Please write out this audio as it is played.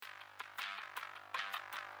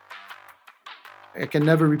I can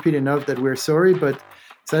never repeat enough that we're sorry, but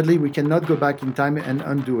sadly we cannot go back in time and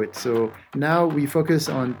undo it. So now we focus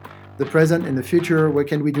on the present and the future. What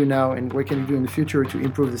can we do now, and what can we do in the future to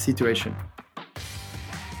improve the situation?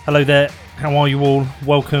 Hello there, how are you all?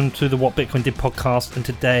 Welcome to the What Bitcoin Did podcast, and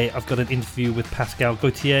today I've got an interview with Pascal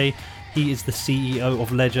Gauthier. He is the CEO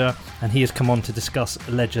of Ledger, and he has come on to discuss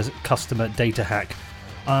Ledger's customer data hack.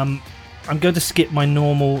 I'm going to skip my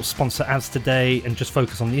normal sponsor ads today and just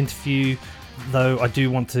focus on the interview, though I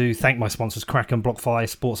do want to thank my sponsors Kraken, BlockFi,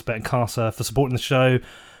 Sportsbet and Casa for supporting the show.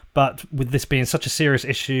 But with this being such a serious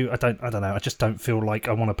issue, I don't know, I just don't feel like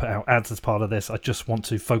I want to put out ads as part of this. I just want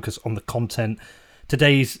to focus on the content.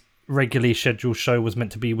 Today's regularly scheduled show was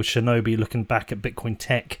meant to be with Shinobi looking back at Bitcoin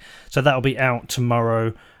tech, so that'll be out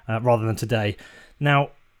tomorrow rather than today.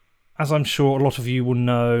 Now, as I'm sure a lot of you will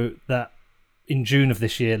know, that in June of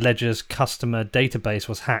this year, Ledger's customer database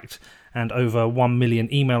was hacked and over 1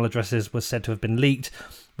 million email addresses were said to have been leaked,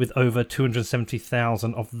 with over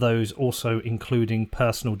 270,000 of those also including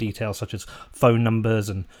personal details such as phone numbers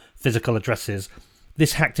and physical addresses.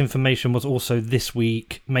 This hacked information was also this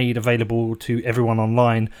week made available to everyone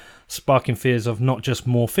online, sparking fears of not just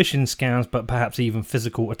more phishing scams, but perhaps even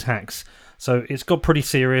physical attacks. So it's got pretty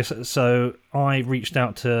serious. So I reached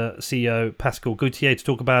out to CEO Pascal Gauthier to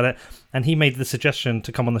talk about it, and he made the suggestion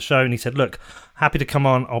to come on the show, and he said, look, happy to come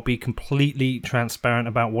on. I'll be completely transparent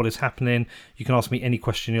about what is happening. You can ask me any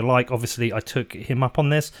question you like. Obviously, I took him up on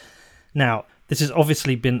this. Now, this has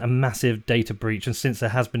obviously been a massive data breach, and since there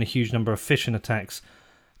has been a huge number of phishing attacks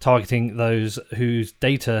targeting those whose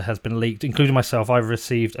data has been leaked, including myself, I've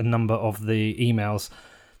received a number of the emails.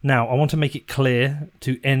 Now, I want to make it clear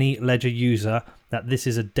to any Ledger user that this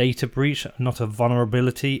is a data breach, not a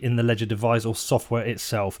vulnerability in the Ledger device or software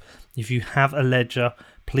itself. If you have a Ledger,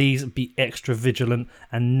 please be extra vigilant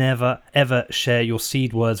and never, ever share your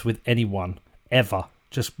seed words with anyone. Ever.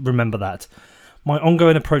 Just remember that. My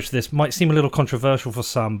ongoing approach to this might seem a little controversial for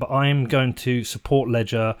some, but I'm going to support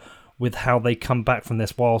Ledger with how they come back from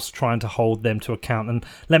this whilst trying to hold them to account. And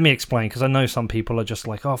let me explain, because I know some people are just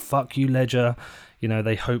like, oh, fuck you, Ledger. You know,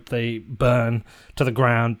 they hope they burn to the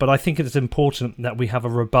ground. But I think it is important that we have a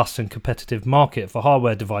robust and competitive market for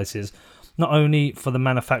hardware devices, not only for the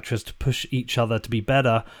manufacturers to push each other to be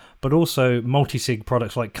better, but also multi-sig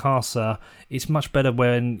products like Casa. It's much better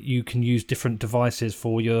when you can use different devices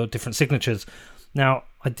for your different signatures. Now,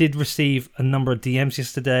 I did receive a number of DMs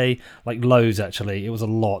yesterday, like loads actually. It was a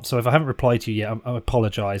lot. So if I haven't replied to you yet, I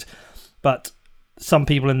apologise. But some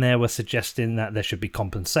people in there were suggesting that there should be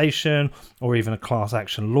compensation or even a class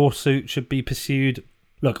action lawsuit should be pursued.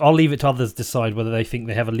 Look, I'll leave it to others to decide whether they think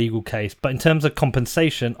they have a legal case. But in terms of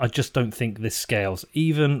compensation, I just don't think this scales.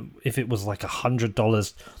 Even if it was like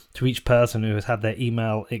 $100 to each person who has had their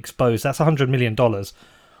email exposed, that's $100 million.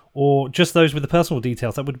 Or just those with the personal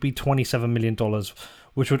details, that would be $27 million,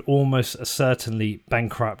 which would almost certainly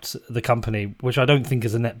bankrupt the company, which I don't think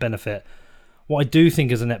is a net benefit. What I do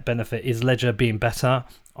think is a net benefit is Ledger being better.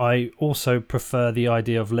 I also prefer the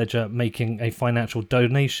idea of Ledger making a financial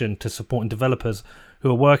donation to supporting developers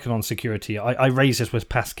who are working on security. I raised this with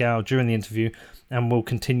Pascal during the interview and will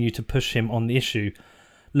continue to push him on the issue.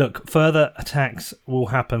 Look, further attacks will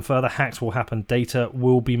happen, further hacks will happen, data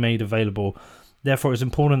will be made available. Therefore, it's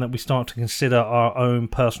important that we start to consider our own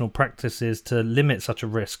personal practices to limit such a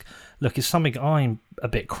risk. Look, it's something I'm a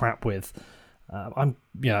bit crap with.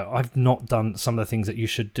 I've not done some of the things that you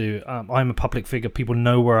should do. I'm a public figure. People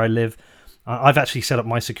know where I live. I've actually set up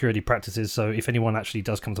my security practices, so if anyone actually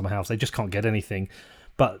does come to my house, they just can't get anything.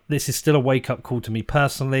 But this is still a wake-up call to me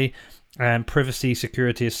personally, and privacy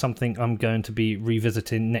security is something I'm going to be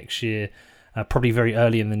revisiting next year. Probably very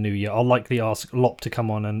early in the new year. I'll likely ask Lop to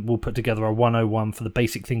come on and we'll put together a 101 for the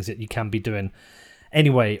basic things that you can be doing.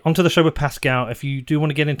 Anyway, onto the show with Pascal. If you do want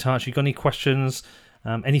to get in touch, you've got any questions,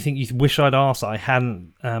 anything you wish I'd asked that I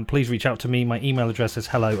hadn't, please reach out to me. My email address is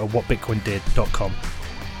hello@whatbitcoindid.com.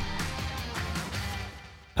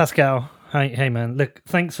 Pascal, hey man. Look,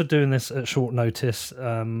 thanks for doing this at short notice.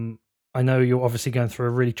 I know you're obviously going through a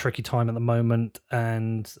really tricky time at the moment,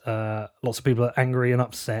 and lots of people are angry and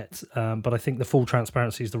upset, but I think the full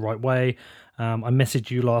transparency is the right way. I messaged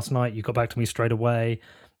you last night, you got back to me straight away,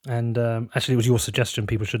 and actually it was your suggestion,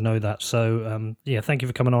 people should know that. So thank you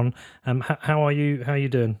for coming on. How are you? How are you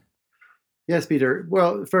doing? Yes, Peter.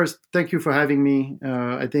 Well, first, thank you for having me.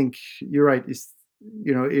 I think you're right.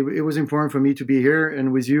 It was important for me to be here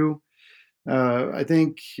and with you. I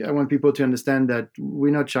think I want people to understand that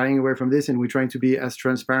we're not shying away from this, and we're trying to be as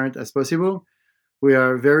transparent as possible. We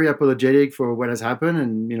are very apologetic for what has happened,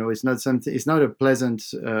 and it's not something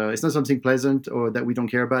pleasant or that we don't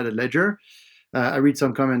care about at Ledger. I read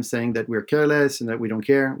some comments saying that we're careless and that we don't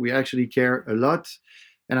care. We actually care a lot.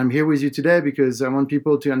 And I'm here with you today because I want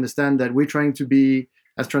people to understand that we're trying to be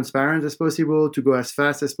as transparent as possible, to go as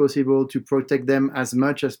fast as possible, to protect them as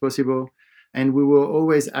much as possible. And we will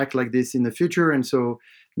always act like this in the future. And so,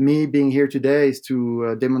 me being here today is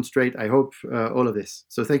to demonstrate, I hope, all of this.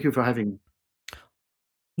 So, thank you for having me.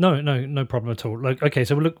 No problem at all. Like, okay,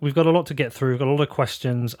 so look, we've got a lot to get through. We've got a lot of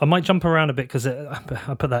questions. I might jump around a bit because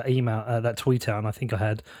I put that email, that tweet out, and I think I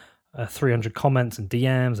had 300 comments and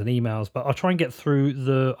DMs and emails. But I'll try and get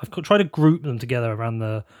through tried to group them together around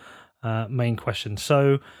the main question.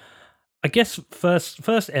 So, I guess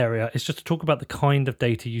first area is just to talk about the kind of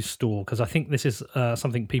data you store, because I think this is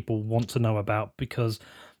something people want to know about, because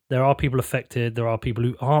there are people affected, there are people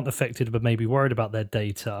who aren't affected but maybe worried about their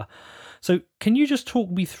data. So can you just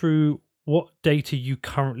talk me through what data you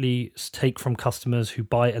currently take from customers who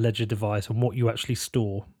buy a Ledger device and what you actually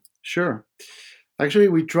store? Sure. Actually,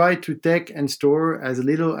 we try to take and store as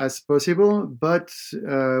little as possible, but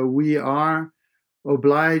we are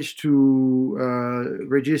obliged to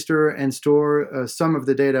register and store some of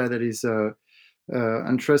the data that is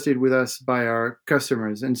entrusted with us by our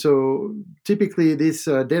customers. And so typically this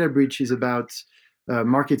data breach is about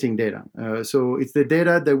marketing data. So it's the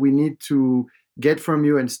data that we need to get from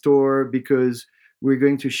you and store because we're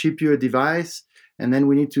going to ship you a device, and then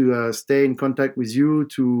we need to stay in contact with you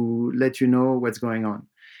to let you know what's going on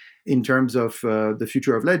in terms of the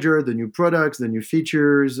future of Ledger, the new products, the new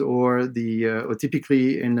features, or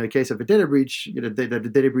typically in the case of a data breach, that the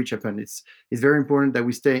data breach happened. It's very important that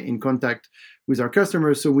we stay in contact with our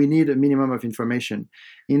customers, so we need a minimum of information.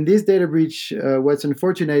 In this data breach, what's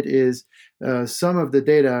unfortunate is some of the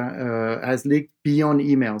data has leaked beyond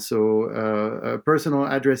email, so personal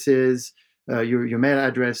addresses, your mail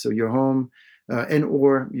address, or your home, and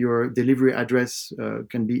or your delivery address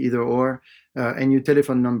can be either or, and your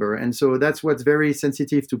telephone number. And so that's what's very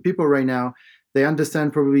sensitive to people right now. They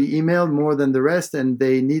understand probably email more than the rest, and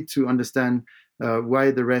they need to understand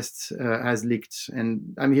why the rest has leaked.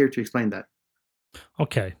 And I'm here to explain that.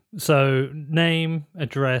 Okay, so name,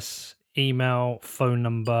 address, email, phone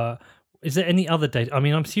number. Is there any other data? I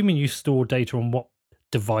mean, I'm assuming you store data on what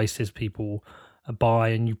devices people buy,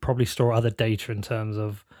 and you probably store other data in terms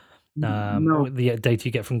of No, the data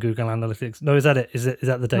you get from Google Analytics. No, is that it? Is that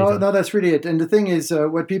the no, data? no, that's really it. And the thing is,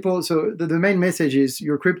 what people so the main message is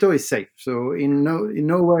your crypto is safe. So in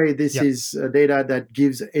no way this Yeah. is data that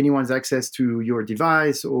gives anyone's access to your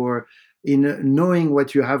device or in knowing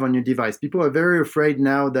what you have on your device. People are very afraid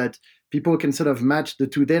now that people can sort of match the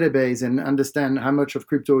two database and understand how much of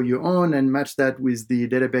crypto you own and match that with the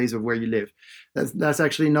database of where you live. That's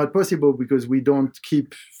actually not possible because we don't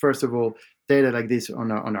keep, first of all, data like this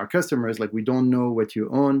on our customers. Like we don't know what you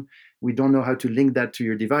own, we don't know how to link that to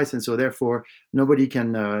your device, and so therefore nobody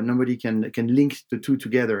can link the two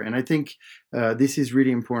together. And I think this is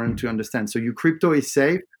really important to understand. So your crypto is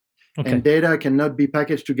safe, and Okay. data cannot be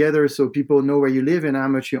packaged together so people know where you live and how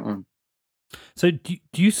much you own. So do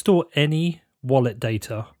you store any wallet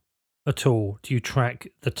data at all? Do you track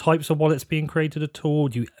the types of wallets being created at all?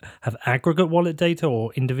 Do you have aggregate wallet data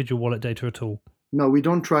or individual wallet data at all? No, we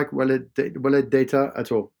don't track wallet data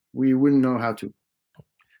at all. We wouldn't know how to.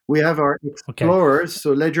 We have our Okay. explorers.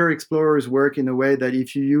 So Ledger explorers work in a way that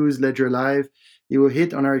if you use Ledger Live, it will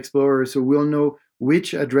hit on our explorer. So we'll know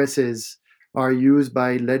which addresses are used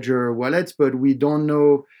by Ledger wallets, but we don't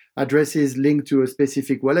know addresses linked to a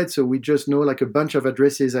specific wallet. So we just know like a bunch of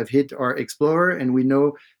addresses have hit our explorer, and we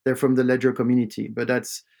know they're from the Ledger community. But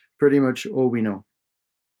that's pretty much all we know.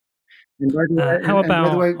 And by the way, How and by the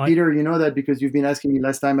about way, Peter, you know that because you've been asking me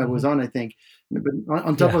last time I was Mhm. on, I think. But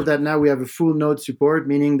on top Yeah. of that, now we have a full node support,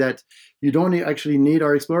 meaning that you don't actually need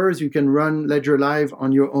our explorers. You can run Ledger Live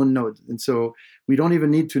on your own node, and so we don't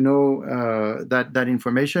even need to know that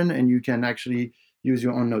information, and you can actually use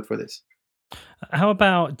your own node for this. How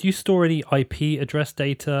about, do you store any IP address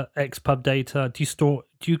data, XPub data? Do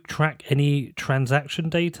you track any transaction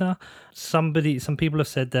data? Some people have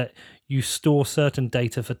said that you store certain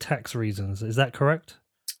data for tax reasons. Is that correct?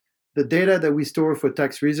 The data that we store for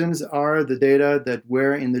tax reasons are the data that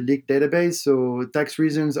were in the leaked database. So tax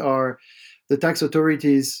reasons are the tax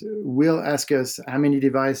authorities will ask us how many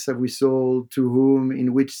devices have we sold to whom,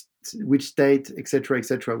 in which state, et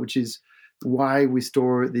cetera, which is why we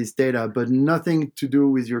store this data, but nothing to do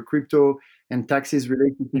with your crypto and taxes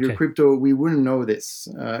related to your Okay. crypto. We wouldn't know this.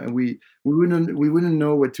 We wouldn't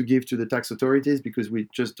know what to give to the tax authorities because we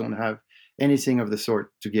just don't have anything of the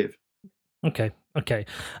sort to give. Okay. Okay.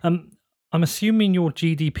 I'm assuming you're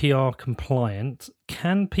GDPR compliant.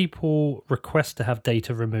 Can people request to have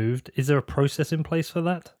data removed? Is there a process in place for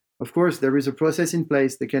that? Of course, there is a process in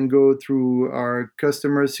place. They can go through our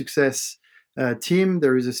customer success team.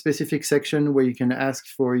 There is a specific section where you can ask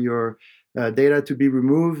for your data to be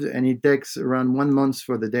removed, and it takes around 1 month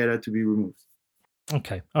for the data to be removed.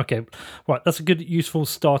 Okay, right. That's a good, useful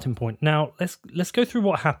starting point. Now let's go through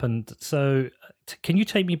what happened. So, can you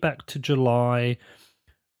take me back to July?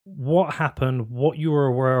 What happened? What you were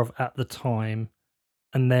aware of at the time,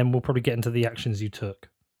 and then we'll probably get into the actions you took.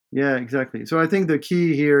 Yeah, exactly. So I think the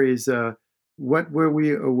key here is what were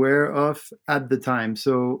we aware of at the time.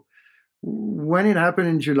 So when it happened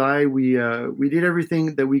in July, we did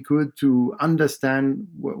everything that we could to understand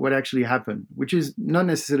what actually happened, which is not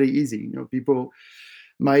necessarily easy. People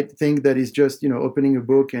might think that it's just opening a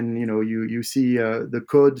book and you see the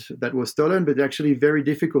code that was stolen, but actually very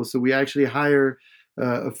difficult. So we actually hire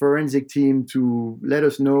a forensic team to let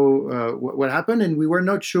us know what happened, and we were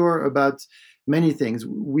not sure about many things.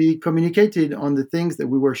 We communicated on the things that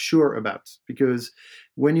we were sure about, because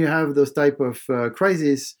when you have those type of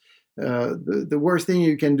crises, the worst thing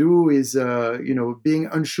you can do is being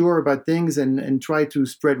unsure about things and try to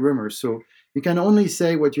spread rumors. So you can only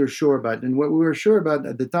say what you're sure about. And what we were sure about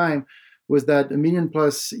at the time was that 1 million+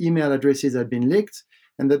 email addresses had been leaked,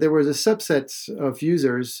 and that there was a subset of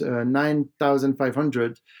users,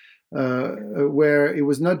 9,500, where it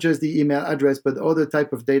was not just the email address, but other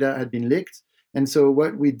type of data had been leaked. And so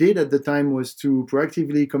what we did at the time was to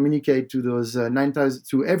proactively communicate to those 9,000,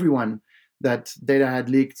 to everyone, that data had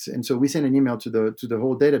leaked. And so we sent an email to the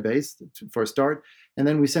whole database for a start. And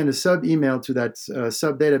then we sent a sub email to that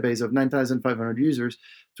sub database of 9,500 users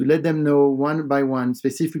to let them know one by one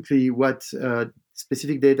specifically what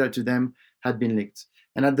specific data to them had been leaked.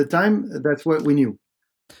 And at the time, that's what we knew.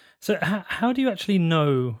 So, how do you actually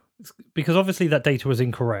know? Because obviously that data was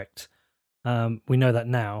incorrect. We know that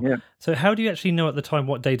now. Yeah. So, how do you actually know at the time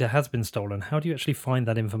what data has been stolen? How do you actually find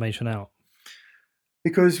that information out?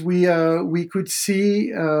 Because we could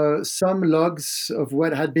see some logs of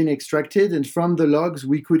what had been extracted, and from the logs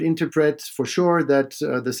we could interpret for sure that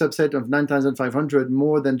the subset of 9,500,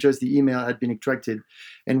 more than just the email, had been extracted,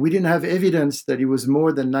 and we didn't have evidence that it was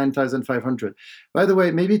more than 9,500. By the way,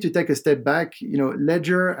 maybe to take a step back,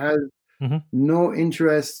 Ledger has no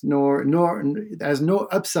interest nor has no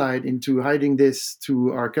upside into hiding this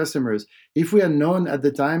to our customers. If we had known at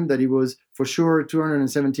the time that it was for sure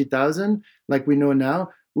 270,000, like we know now,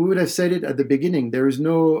 we would have said it at the beginning. There is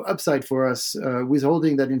no upside for us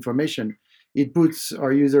withholding that information. It puts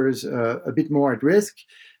our users a bit more at risk.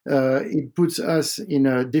 It puts us in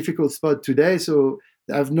a difficult spot today. So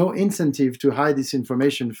I have no incentive to hide this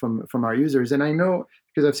information from our users. And I know,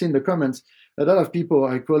 because I've seen the comments, a lot of people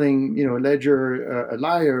are calling Ledger a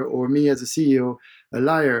liar, or me as a CEO a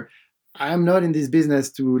liar. I am not in this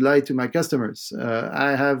business to lie to my customers.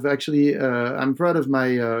 I have actually, I'm proud of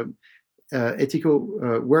my ethical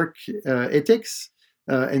work ethics.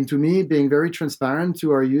 And to me, being very transparent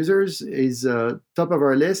to our users is top of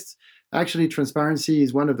our list. Actually, transparency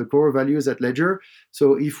is one of the core values at Ledger.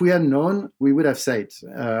 So if we had known, we would have said it.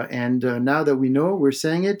 And now that we know, we're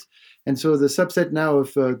saying it. And so the subset now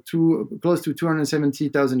of close to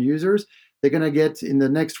 270,000 users, they're going to get in the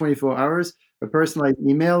next 24 hours a personalized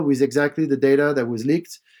email with exactly the data that was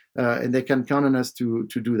leaked, and they can count on us to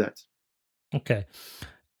do that. Okay.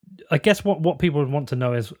 I guess what people would want to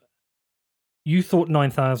know is, you thought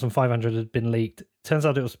 9,500 had been leaked. Turns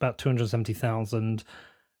out it was about 270,000.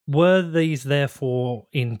 Were these therefore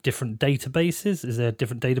in different databases? Is there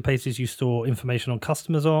different databases you store information on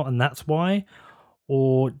customers on, and that's why?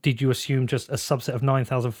 Or did you assume just a subset of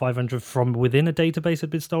 9,500 from within a database had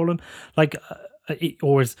been stolen?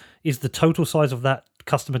 Or is the total size of that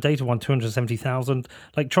customer data one 270,000?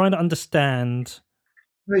 Like, trying to understand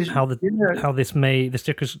how this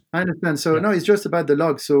differs. I understand. So no, it's just about the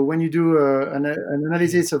logs. So when you do an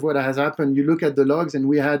analysis of what has happened, you look at the logs, and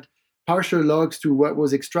we had partial logs to what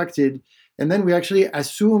was extracted, and then we actually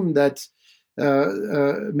assume that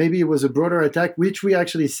maybe it was a broader attack, which we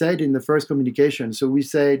actually said in the first communication. So we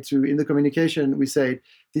said in the communication, we said,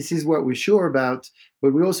 this is what we're sure about,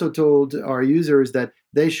 but we also told our users that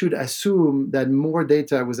they should assume that more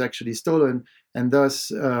data was actually stolen, and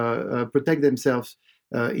thus protect themselves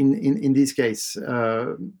in this case.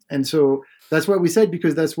 And so that's what we said,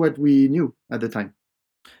 because that's what we knew at the time.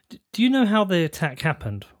 Do you know how the attack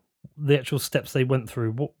happened? The actual steps they went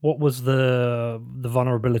through. What was the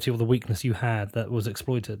vulnerability or the weakness you had that was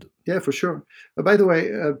exploited? Yeah, for sure. By the way,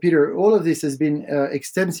 Peter, all of this has been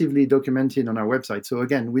extensively documented on our website. So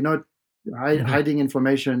again, we're not hiding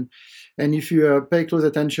information. And if you pay close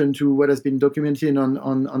attention to what has been documented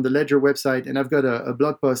on the Ledger website, and I've got a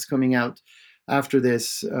blog post coming out after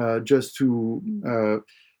this, just to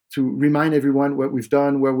remind everyone what we've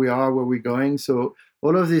done, where we are, where we're going. So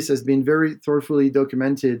all of this has been very thoroughly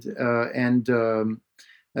documented. And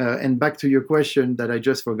back to your question that I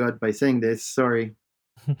just forgot by saying this. Sorry.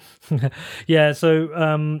 Yeah,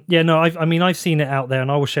 so yeah, no, I mean, I've seen it out there,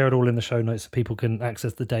 and I will share it all in the show notes so people can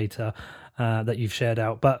access the data that you've shared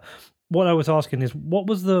out. But what I was asking is, what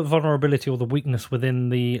was the vulnerability or the weakness within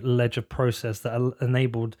the ledger process that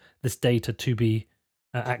enabled this data to be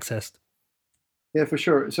accessed? Yeah, for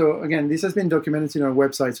sure. So again, this has been documented in our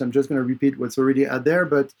website, so I'm just going to repeat what's already out there.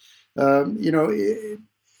 But you know,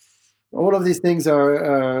 all of these things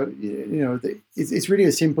are, it's really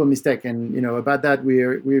a simple mistake, and about that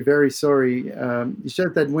we're very sorry. It's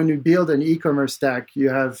just that when you build an e-commerce stack, you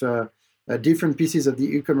have different pieces of the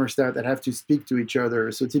e-commerce stack that have to speak to each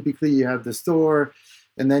other. So typically, you have the store,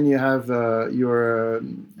 and then you have your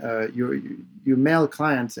mail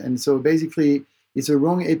client, and so basically, it's a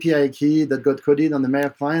wrong API key that got coded on the mail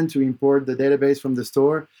client to import the database from the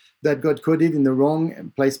store that got coded in the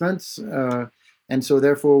wrong placements. And so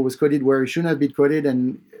therefore was coded where it shouldn't have been coded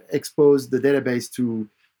and exposed the database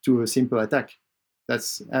to a simple attack.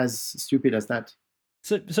 That's as stupid as that.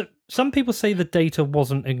 So some people say the data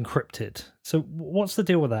wasn't encrypted. So what's the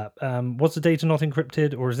deal with that? Was the data not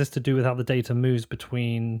encrypted, or is this to do with how the data moves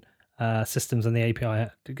between systems and the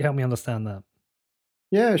API? Help me understand that.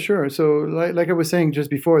 Yeah, sure. So like I was saying just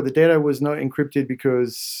before, the data was not encrypted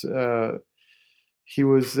because he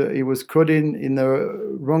was coded in the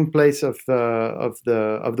wrong place of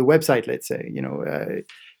the website. Let's say,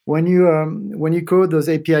 when you code those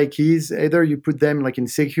API keys, either you put them like in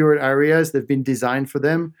secure areas that've been designed for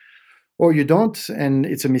them, or you don't, and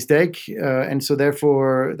it's a mistake. And so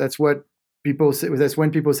therefore, that's what people say. That's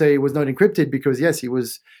when people say it was not encrypted, because yes, it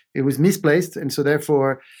was misplaced, and so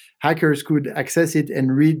therefore hackers could access it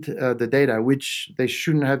and read the data, which they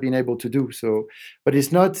shouldn't have been able to do. So, but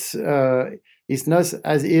it's not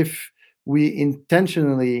as if we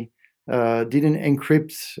intentionally didn't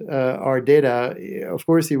encrypt our data. Of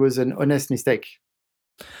course, it was an honest mistake.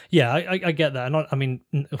 Yeah, I get that, and I mean,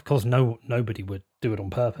 of course, nobody would do it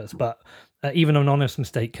on purpose, but even an honest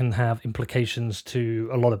mistake can have implications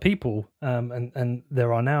to a lot of people, and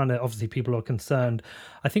there are now, and obviously people are concerned.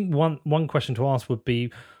 I think one question to ask would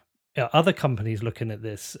be, other companies looking at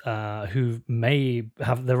this who may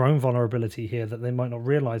have their own vulnerability here that they might not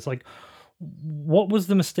realize, like, what was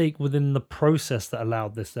the mistake within the process that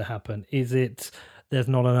allowed this to happen? Is it there's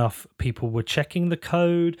not enough people were checking the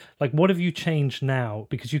code? Like, what have you changed now?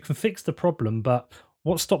 Because you can fix the problem, but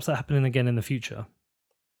what stops that happening again in the future?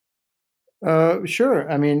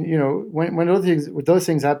 Sure. I mean, when those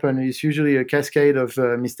things happen, it's usually a cascade of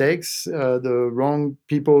mistakes. The wrong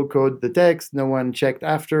people code the text. No one checked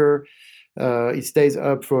after. It stays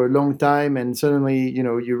up for a long time, and suddenly,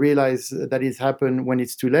 you realize that it's happened when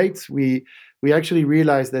it's too late. We actually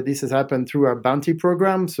realized that this has happened through our bounty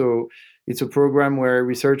program. So it's a program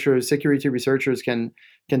where security researchers can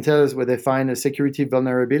tell us where they find a security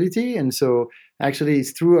vulnerability, and so actually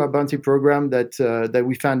it's through our bounty program that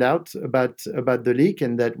we found out about the leak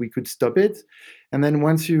and that we could stop it. And then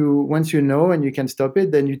once you know and you can stop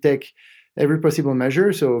it, then you take every possible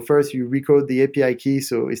measure. So first you recode the API key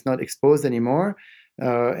so it's not exposed anymore.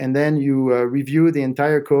 And then you review the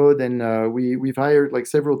entire code, and we've hired like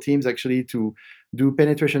several teams actually to do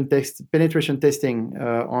penetration testing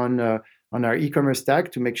on our e-commerce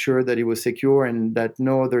stack to make sure that it was secure and that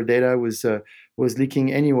no other data was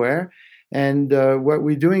leaking anywhere. And what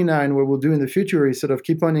we're doing now and what we'll do in the future is sort of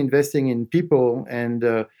keep on investing in people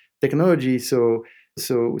and technology, so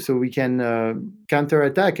we can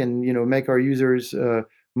counterattack and make our users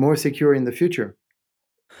more secure in the future.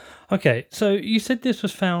 Okay, so you said this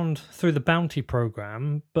was found through the bounty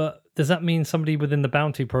program, but does that mean somebody within the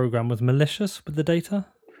bounty program was malicious with the data?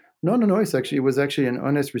 No, no, no. It was actually an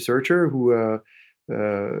honest researcher who,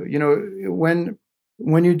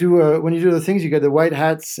 when you do the things, you get the white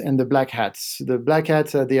hats and the black hats. The black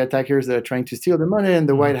hats are the attackers that are trying to steal the money, and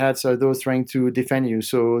the Mhm. white hats are those trying to defend you.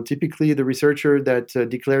 So typically, the researcher that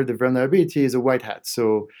declared the vulnerability is a white hat.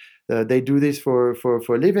 So they do this for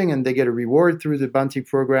a living, and they get a reward through the bounty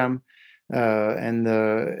program. And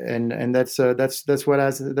that's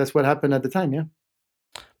what happened at the time. Yeah.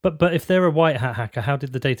 But if they're a white hat hacker, how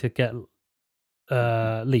did the data get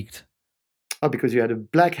leaked? Oh, because you had a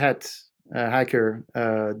black hat hacker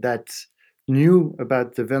that knew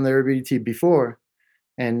about the vulnerability before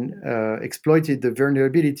and exploited the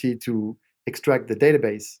vulnerability to extract the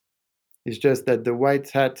database. It's just that the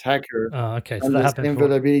white hat hacker Oh, okay, so found that the happened same before.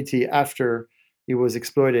 vulnerability after it was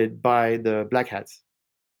exploited by the black hats.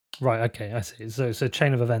 Right, okay, I see. So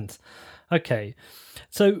chain of events. Okay.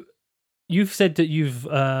 So you've said that you've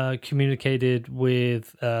communicated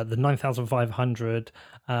with the 9500.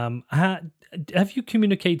 Have you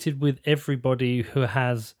communicated with everybody who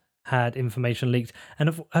has had information leaked?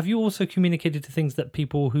 And have you also communicated to things that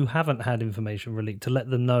people who haven't had information leaked to let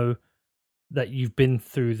them know that you've been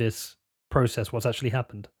through this process, what's actually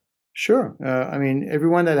happened? Sure. I mean,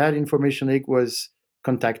 everyone that had information leak was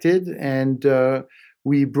contacted, and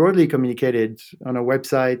we broadly communicated on our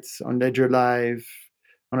website, on Ledger Live,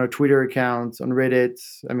 on our Twitter account, on Reddit.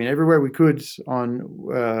 I mean, everywhere we could on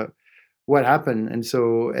what happened. And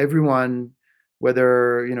so everyone,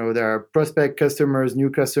 whether there are prospect customers, new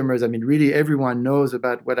customers, I mean, really everyone knows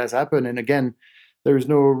about what has happened. And again, there is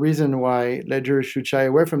no reason why Ledger should shy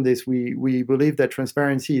away from this. We believe that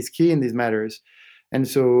transparency is key in these matters. And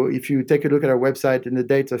so if you take a look at our website and the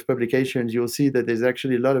dates of publications, you'll see that there's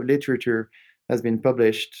actually a lot of literature has been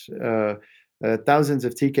published, thousands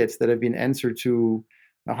of tickets that have been answered to,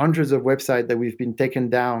 hundreds of websites that we've been taken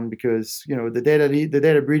down because the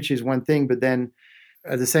data breach is one thing, but then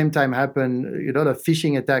at the same time happen a lot of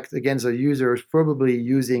phishing attacks against the users, probably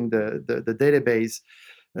using the database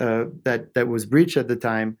that was breached at the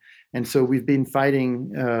time. And so we've been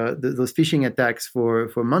fighting those phishing attacks for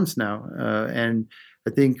months now. And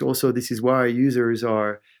I think also this is why our users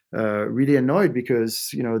are really annoyed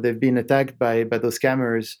because they've been attacked by those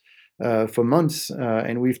scammers for months,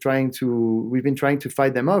 and we've been trying to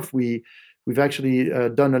fight them off. We've actually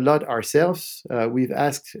done a lot ourselves. We've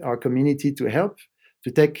asked our community to help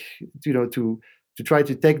to take to try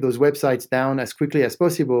to take those websites down as quickly as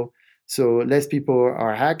possible, so less people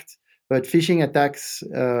are hacked. But phishing attacks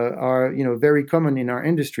are very common in our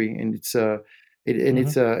industry, and it's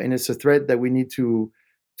a threat that we need to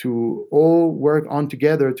all work on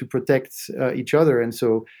together to protect each other. And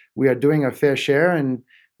so we are doing our fair share, and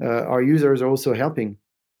our users are also helping.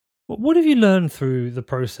 What have you learned through the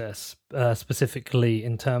process, specifically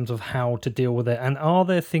in terms of how to deal with it? And are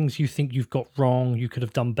there things you think you've got wrong, you could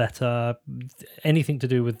have done better, anything to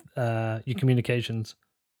do with your communications?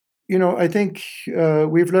 I think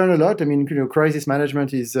we've learned a lot. I mean, crisis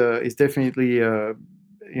management is definitely an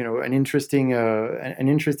interesting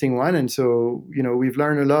one, and so we've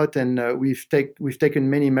learned a lot, and we've taken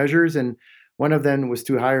many measures, and one of them was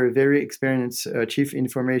to hire a very experienced chief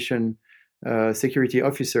information security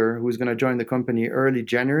officer who's going to join the company early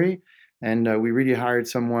January, and we really hired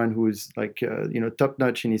someone who's like top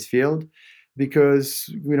notch in his field,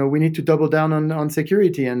 because we need to double down on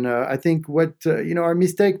security. And I think what our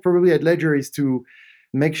mistake probably at Ledger is to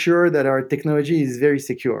make sure that our technology is very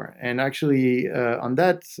secure. And actually, on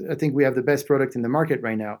that, I think we have the best product in the market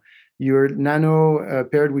right now. Your Nano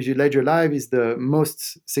paired with your Ledger Live is the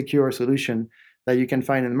most secure solution that you can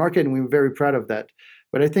find in the market, and we're very proud of that.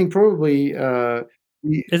 But I think probably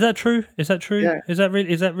is that true? Is that true? Yeah. Is that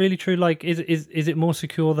really true? Like, is it more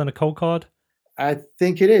secure than a cold card? I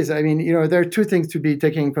think it is. I mean, there are two things to be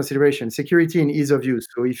taken in consideration: security and ease of use.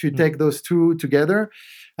 So if you take those two together,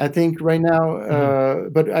 I think right now,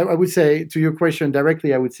 but I would say, to your question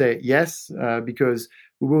directly, I would say yes, because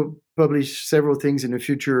we will publish several things in the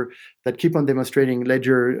future that keep on demonstrating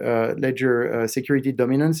Ledger security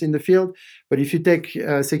dominance in the field. But if you take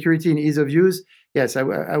security and ease of use, yes,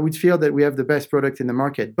 I would feel that we have the best product in the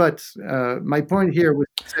market. But my point here was,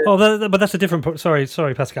 but that's a different point.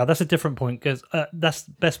 Sorry, Pascal. That's a different point, because that's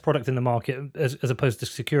best product in the market as opposed to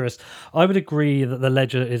Securus. I would agree that the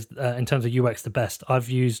Ledger is, in terms of UX, the best. I've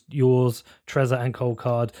used yours, Trezor, and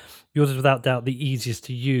Coldcard. Yours is without doubt the easiest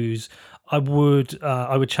to use. I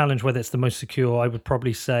would challenge whether it's the most secure. I would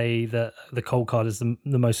probably say that the Coldcard is the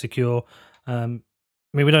most secure. I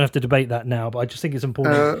mean, we don't have to debate that now, but I just think it's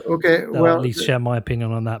important okay, that I at least share my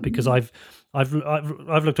opinion on that, because I've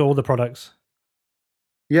looked at all the products.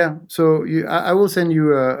 Yeah, so I will send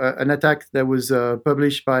you an attack that was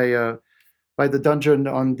published by the Dungeon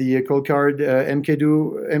on the Coldcard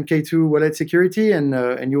MK2 wallet security,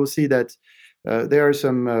 and you will see that there are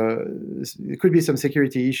there could be some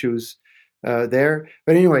security issues there.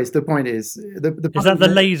 But anyways, the point is is that the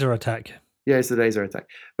laser attack? Yeah, it's the laser attack.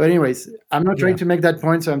 But anyways, I'm not trying to make that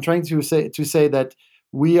point. So I'm trying to say that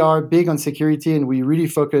we are big on security, and we really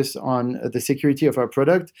focus on the security of our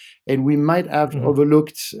product. And we might have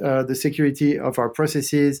overlooked the security of our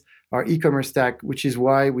processes, our e-commerce stack, which is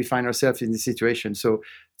why we find ourselves in this situation. So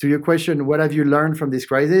to your question, what have you learned from this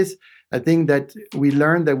crisis? I think that we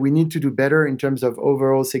learned that we need to do better in terms of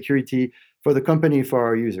overall security for the company, for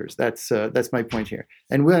our users. That's my point here.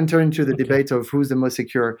 And we'll enter into the debate of who's the most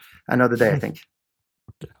secure another day, I think.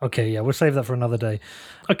 Okay, yeah, we'll save that for another day.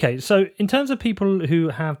 Okay, so in terms of people who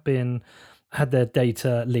have been had their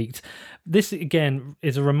data leaked. This again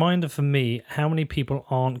is a reminder for me how many people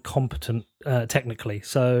aren't competent technically.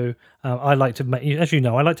 So I like to make, as you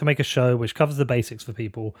know, I like to make a show which covers the basics for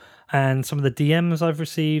people. And some of the DMs I've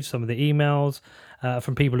received, some of the emails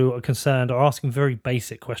from people who are concerned are asking very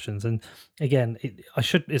basic questions. And again, I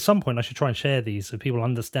should at some point I should try and share these so people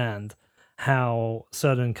understand how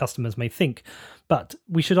certain customers may think. But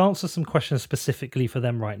we should answer some questions specifically for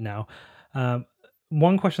them right now. Um,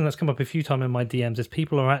 One question that's come up a few times in my DMs is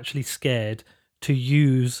people are actually scared to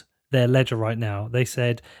use their ledger right now. They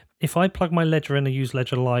said, if I plug my ledger in and use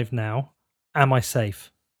Ledger Live now, am I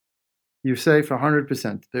safe? You're safe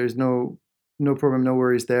 100%. There's no problem, no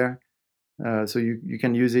worries there. So you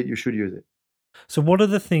can use it. You should use it. So, what are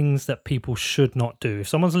the things that people should not do? If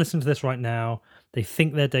someone's listening to this right now, they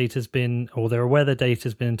think their data's been, or they're aware their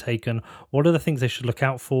data's been taken, what are the things they should look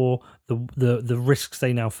out for, the risks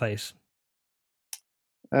they now face?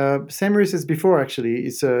 Same risk as before, actually.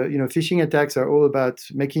 It's phishing attacks are all about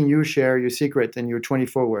making you share your secret and your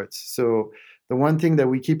 24 words. So the one thing that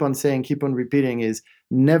we keep on saying, keep on repeating is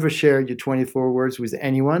never share your 24 words with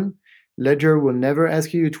anyone. Ledger will never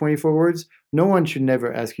ask you your 24 words. No one should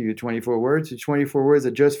never ask you your 24 words. Your 24 words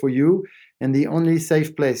are just for you. And the only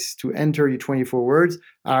safe place to enter your 24 words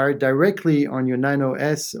are directly on your Nano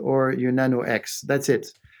S or your Nano X. That's it.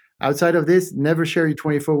 Outside of this, never share your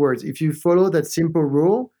 24 words. If you follow that simple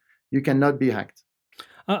rule, you cannot be hacked.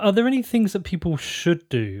 Are there any things that people should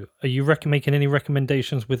do? Are you making any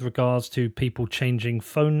recommendations with regards to people changing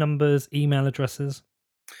phone numbers, email addresses?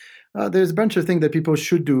 There's a bunch of things that people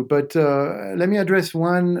should do, but let me address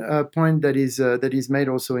one point that is made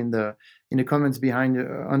also in the comments behind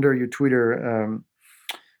under your Twitter.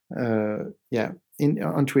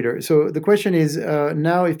 On Twitter. So the question is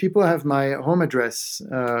now, if people have my home address,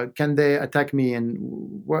 can they attack me? And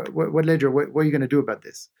what ledger? What are you going to do about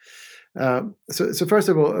this? So first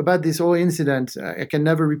of all, about this whole incident, I can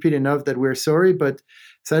never repeat enough that we're sorry, but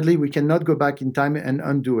sadly we cannot go back in time and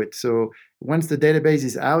undo it. So once the database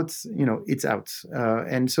is out, it's out.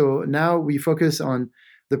 And so now we focus on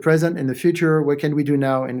the present and the future. What can we do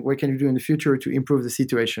now, and what can we do in the future to improve the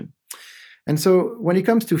situation? And so when it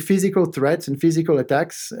comes to physical threats and physical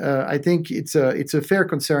attacks, I think it's a fair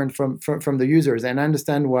concern from the users, and I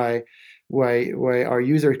understand why our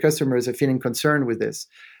user customers are feeling concerned with this.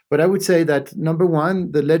 But I would say that, number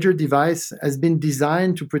one, the Ledger device has been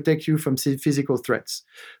designed to protect you from physical threats.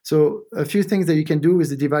 So a few things that you can do with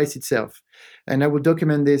the device itself. And I will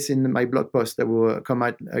document this in my blog post that will come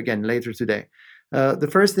out again later today. The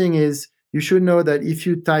first thing is, you should know that if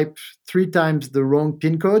you type 3 times the wrong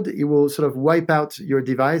PIN code, it will sort of wipe out your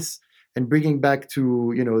device and bringing back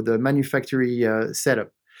to the manufacturing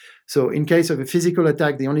setup. So in case of a physical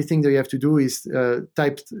attack, the only thing that you have to do is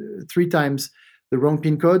type 3 times the wrong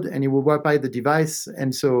PIN code, and it will wipe out the device.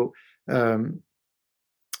 And so then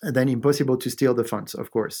impossible to steal the funds,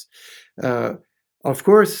 of course. That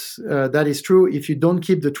is true if you don't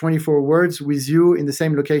keep the 24 words with you in the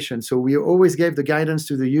same location. So we always gave the guidance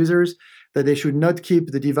to the users that they should not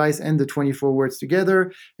keep the device and the 24 words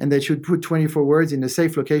together, and they should put 24 words in a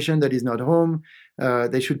safe location that is not home.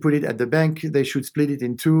 They should put it at the bank. They should split it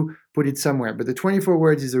in 2, put it somewhere. But the 24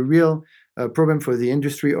 words is a real problem for the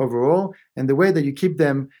industry overall. And the way that you keep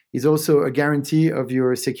them is also a guarantee of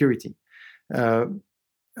your security.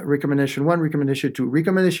 Recommendation 1, recommendation 2.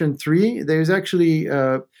 Recommendation 3, there's actually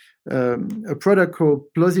a product called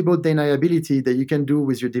plausible deniability that you can do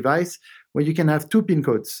with your device, where you can have 2 PIN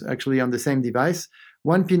codes actually on the same device.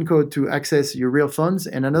 One PIN code to access your real funds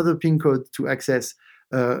and another PIN code to access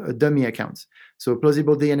a dummy account. So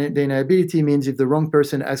plausible deniability means if the wrong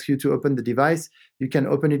person asks you to open the device, you can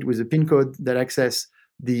open it with a PIN code that access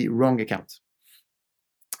the wrong account.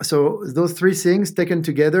 So those 3 things taken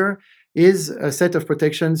together is a set of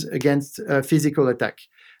protections against physical attack.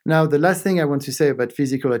 Now, the last thing I want to say about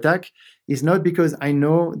physical attack is not because I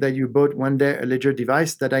know that you bought one day a Ledger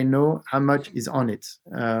device that I know how much is on it.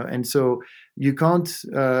 And so you can't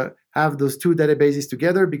have those 2 databases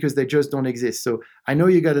together because they just don't exist. So I know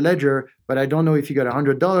you got a Ledger, but I don't know if you got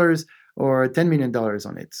 $100 or $10 million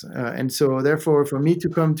on it. And so therefore, for me to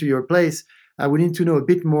come to your place, I would need to know a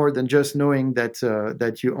bit more than just knowing that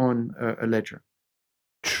you own a Ledger.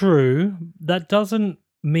 True. That doesn't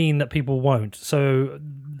mean that people won't. So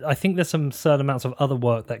I think there's some certain amounts of other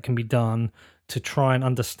work that can be done to try and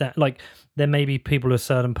understand. Like, there may be people with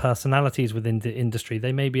certain personalities within the industry.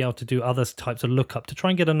 They may be able to do other types of lookup to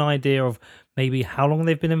try and get an idea of maybe how long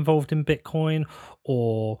they've been involved in Bitcoin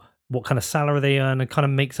or what kind of salary they earn, and kind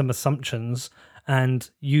of make some assumptions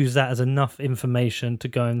and use that as enough information to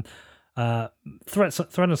go and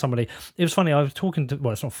threaten somebody. It was funny. I was talking to,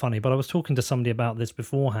 well, it's not funny, but I was talking to somebody about this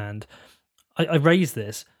beforehand. I raised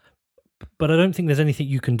this, but I don't think there's anything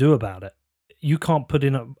you can do about it. You can't put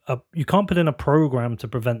in you can't put in a program to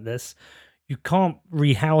prevent this. You can't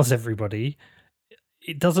rehouse everybody.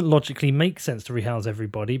 It doesn't logically make sense to rehouse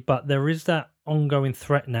everybody, but there is that ongoing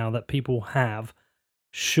threat now that people have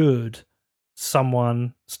should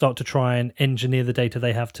someone start to try and engineer the data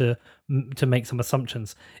they have to make some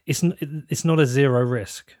assumptions. It's not a zero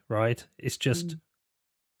risk, right? It's just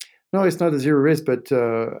No, it's not a zero risk, but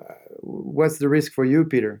what's the risk for you,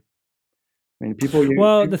 Peter? I mean,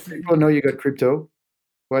 well, people know you got crypto.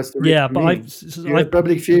 What's the risk yeah, for but me? You have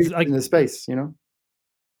public figures in the space, you know?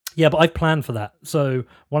 yeah, but I've planned for that. So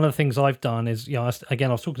one of the things I've done is, I was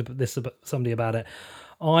talking to somebody about it.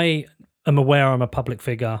 I am aware I'm a public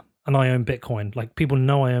figure and I own Bitcoin. Like, people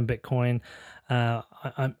know I own Bitcoin.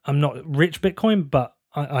 I'm not rich Bitcoin, but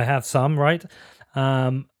I have some, right?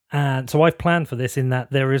 And so I've planned for this in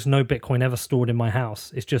that there is no Bitcoin ever stored in my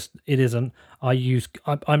house. It isn't.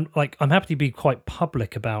 I'm happy to be quite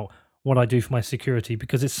public about what I do for my security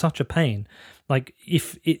because it's such a pain. Like,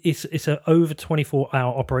 if it's an over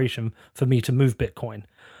 24-hour operation for me to move Bitcoin,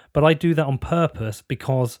 but I do that on purpose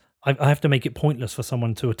because I have to make it pointless for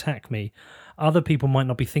someone to attack me. Other people might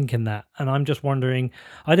not be thinking that, and I'm just wondering.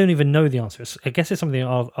 I don't even know the answer. I guess it's something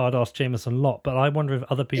I'd ask Jameson a lot, but I wonder if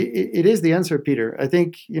other people. It is the answer, Peter. I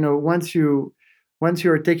think once you're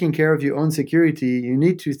taking care of your own security, you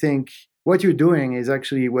need to think what you're doing is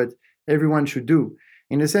actually what everyone should do.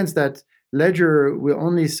 In the sense that Ledger will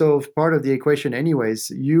only solve part of the equation,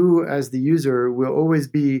 anyways. You, as the user, will always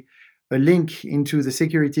be a link into the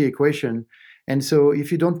security equation. And so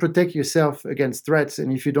if you don't protect yourself against threats,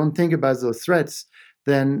 and if you don't think about those threats,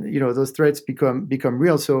 then those threats become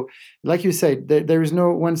real. So, like you said, there is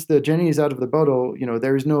no, once the genie is out of the bottle,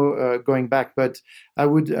 there is no going back. But I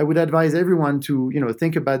would advise everyone to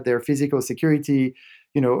think about their physical security,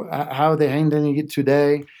 how they're handling it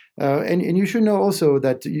today. And you should know also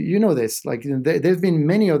that this, like, there's been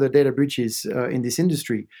many other data breaches in this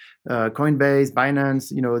industry, Coinbase, Binance,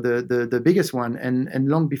 the biggest one, and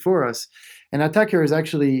long before us. And attackers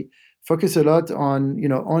actually focus a lot on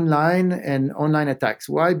online and online attacks.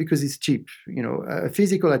 Why? Because it's cheap. A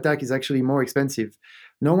physical attack is actually more expensive.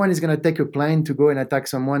 No one is going to take a plane to go and attack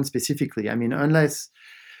someone specifically. I mean, unless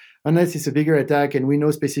it's a bigger attack and we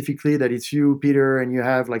know specifically that it's you, Peter, and you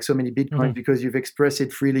have like so many Bitcoin because you've expressed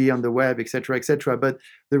it freely on the web, et cetera, et cetera. But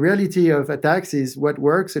the reality of attacks is what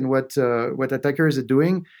works, and what attackers are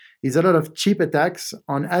doing is a lot of cheap attacks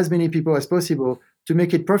on as many people as possible to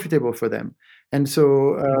make it profitable for them. And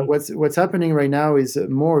so what's happening right now is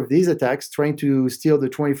more of these attacks trying to steal the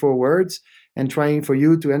 24 words and trying for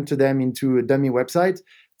you to enter them into a dummy website.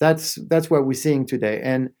 That's what we're seeing today.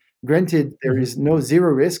 And granted, there is no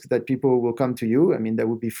zero risk that people will come to you. I mean, that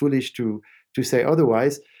would be foolish to say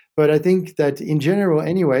otherwise. But I think that in general,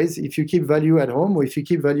 anyways, if you keep value at home or if you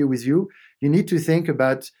keep value with you, you need to think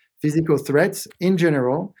about physical threats in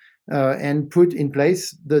general and put in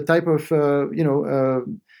place the type of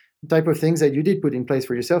things that you did put in place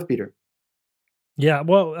for yourself, Peter. Yeah,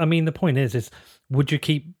 well, I mean, the point is would you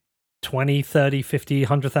keep 20, 30, 50,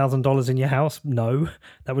 $100,000 in your house? No,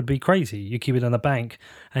 that would be crazy. You keep it in a bank,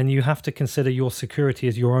 and you have to consider your security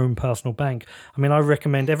as your own personal bank. I mean, I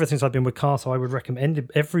recommend, ever since I've been with Castle, I would recommend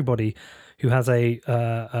everybody who has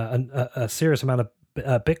a serious amount of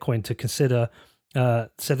Bitcoin to consider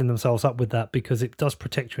setting themselves up with that, because it does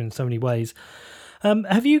protect you in so many ways.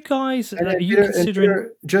 Have you guys? Are you considering?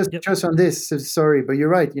 Just on this? Sorry, but you're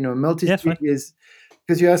right. Multi-sig is,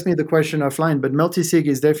 because you asked me the question offline, but multi-sig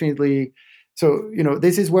is definitely. So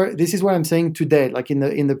this is what I'm saying today, like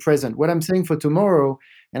in the present. What I'm saying for tomorrow,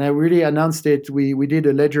 and I really announced it. We did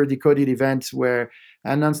a Ledger Decoded event where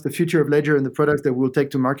I announced the future of Ledger and the products that we'll take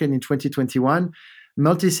to market in 2021.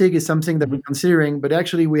 Multi-sig is something that we're considering, but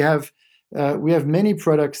actually we have many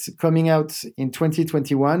products coming out in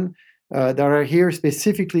 2021. That are here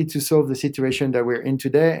specifically to solve the situation that we're in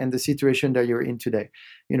today and the situation that you're in today.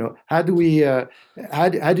 How do we? How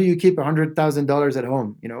do you keep $100,000 at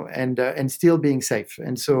home? And still being safe.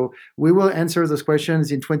 And so we will answer those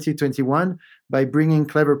questions in 2021 by bringing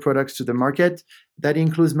clever products to the market. That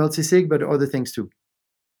includes multi-sig, but other things too.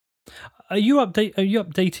 Are you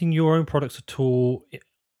updating your own products at all?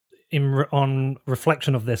 On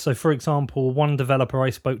reflection of this, so for example, one developer I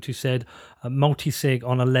spoke to said multi-sig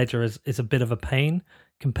on a ledger is a bit of a pain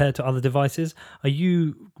compared to other devices. Are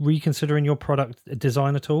you reconsidering your product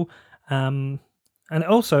design at all? And And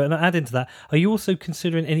also, and add into that, are you also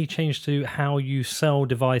considering any change to how you sell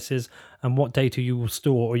devices and what data you will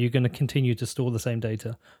store, or are you going to continue to store the same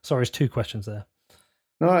data? Sorry, it's two questions there.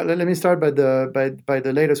 No, let me start by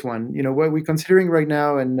the latest one. What we're considering right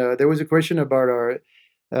now, and there was a question about our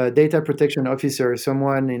data protection officer.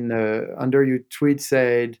 Someone in under your tweet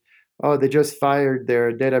said, "Oh, they just fired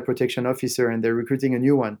their data protection officer and they're recruiting a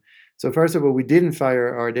new one." So first of all, we didn't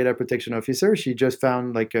fire our data protection officer. She just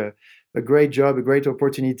found like a great job, a great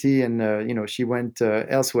opportunity, and she went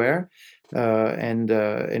elsewhere.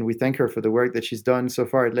 And we thank her for the work that she's done so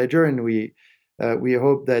far at Ledger, and we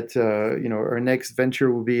hope that our next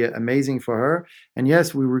venture will be amazing for her. And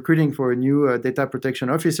yes, we're recruiting for a new data protection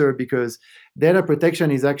officer because data protection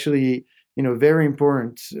is actually very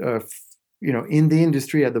important in the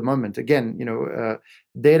industry at the moment. Again,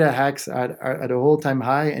 data hacks are at a all-time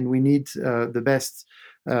high, and we need the best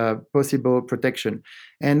possible protection.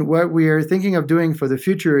 And what we are thinking of doing for the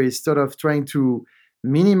future is sort of trying to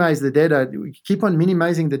minimize the data. We keep on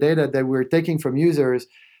minimizing the data that we're taking from users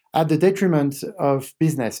at the detriment of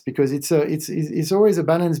business, because it's always a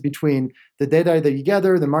balance between the data that you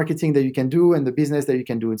gather, the marketing that you can do, and the business that you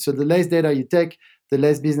can do. And so the less data you take, the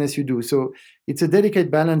less business you do. So it's a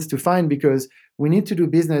delicate balance to find, because we need to do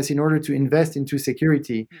business in order to invest into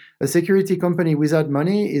security. A security company without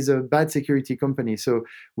money is a bad security company. So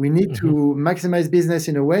we need to maximize business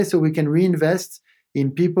in a way so we can reinvest in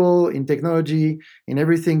people, in technology, in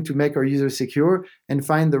everything to make our users secure and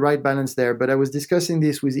find the right balance there. But I was discussing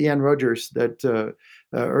this with Ian Rogers that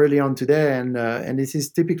early on today, and this is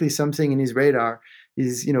typically something in his radar.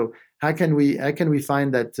 Is how can we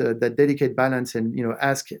find that delicate balance and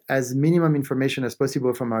ask as minimum information as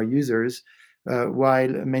possible from our users while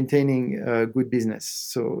maintaining good business.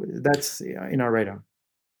 So that's in our radar.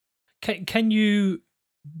 Can you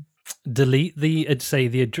delete the say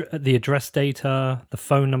the address data, the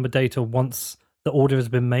phone number data once the order has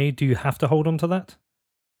been made? Do you have to hold on to that?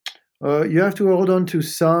 You have to hold on to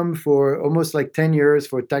some for almost like 10 years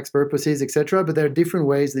for tax purposes, etc. But there are different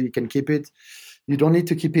ways that you can keep it. You don't need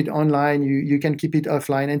to keep it online. You can keep it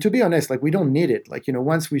offline. And to be honest, like we don't need it. Like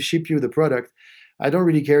once we ship you the product, I don't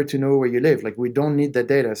really care to know where you live. Like we don't need that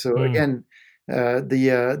data. So again,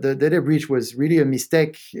 the data breach was really a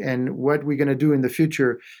mistake, and what we're going to do in the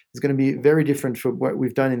future is going to be very different from what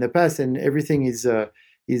we've done in the past. And everything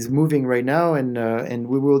is moving right now, and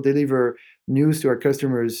we will deliver news to our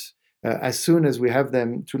customers as soon as we have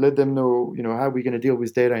them to let them know how we're going to deal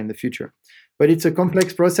with data in the future. But it's a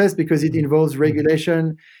complex process because it involves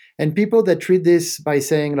regulation, and people that treat this by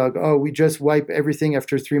saying like, "Oh, we just wipe everything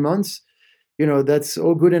after 3 months." That's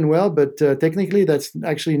all good and well, but technically that's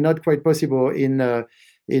actually not quite possible in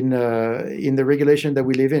the regulation that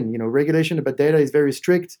we live in. Regulation about data is very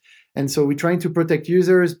strict, and so we're trying to protect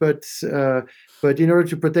users, but in order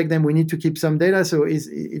to protect them, we need to keep some data. So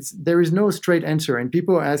there is no straight answer, and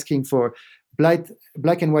people are asking for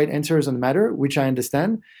black and white answers on the matter, which I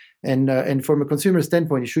understand. And from a consumer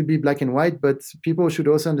standpoint, it should be black and white, but people should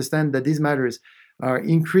also understand that these matters are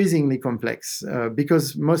increasingly complex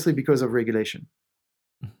mostly because of regulation.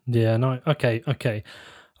 Yeah, no, okay.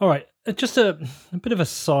 All right, just a bit of a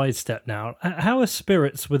sidestep now. How are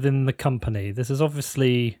spirits within the company? This is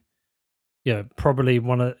obviously, probably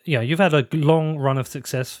you've had a long run of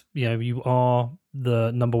success. You are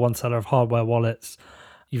the number one seller of hardware wallets.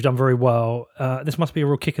 You've done very well. This must be a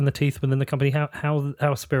real kick in the teeth within the company. How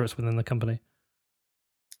are spirits within the company?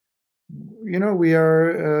 We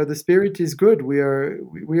are the spirit is good. We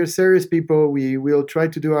are serious people. We will try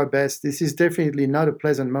to do our best. This is definitely not a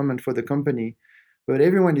pleasant moment for the company, but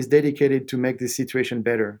everyone is dedicated to make this situation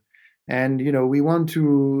better. And we want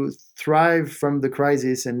to thrive from the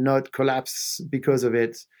crisis and not collapse because of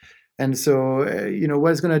it. And so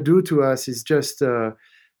what it's going to do to us is just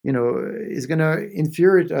is going to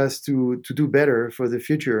infuriate us to do better for the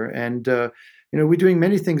future. And we're doing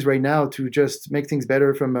many things right now to just make things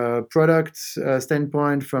better from a product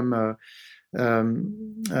standpoint, from a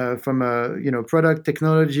product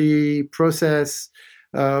technology process.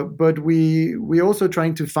 But we also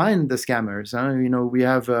trying to find the scammers. We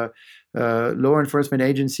have law enforcement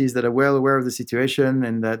agencies that are well aware of the situation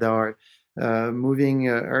and that are moving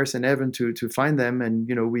earth and heaven to find them. And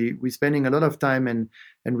we're spending a lot of time and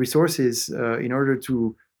resources in order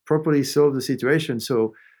to properly solve the situation.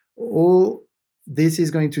 So all this is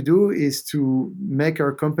going to do is to make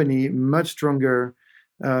our company much stronger,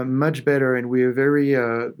 much better, and we are very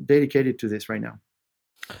dedicated to this right now.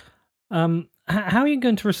 How are you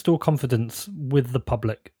going to restore confidence with the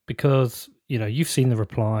public? Because you've seen the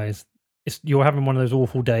replies. you're having one of those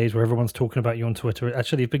awful days where everyone's talking about you on Twitter.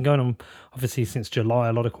 Actually, it's been going on obviously since July.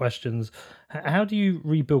 A lot of questions. How do you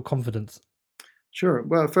rebuild confidence? Sure.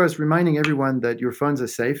 Well, first, reminding everyone that your funds are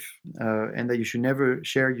safe and that you should never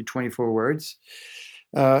share your 24 words.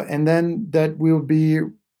 And then that we'll be,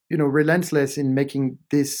 relentless in making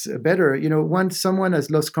this better. Once someone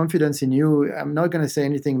has lost confidence in you, I'm not going to say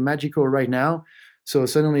anything magical right now. So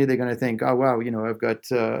suddenly they're going to think, oh, wow,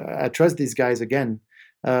 I trust these guys again.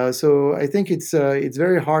 So I think it's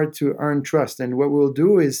very hard to earn trust. And what we'll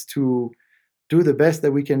do is to do the best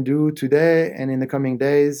that we can do today and in the coming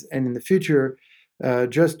days and in the future,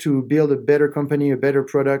 just to build a better company, a better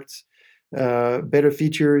product, better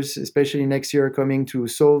features, especially next year coming to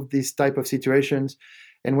solve these type of situations.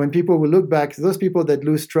 And when people will look back, those people that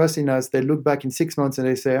lose trust in us, they look back in 6 months and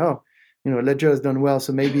they say, "Oh, Ledger has done well,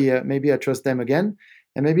 so maybe I trust them again,"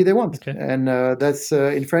 and maybe they won't. Okay. And that's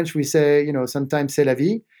in French we say, sometimes c'est la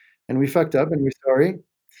vie, and we fucked up and we're sorry,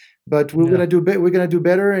 but we're Yeah. gonna do we're gonna do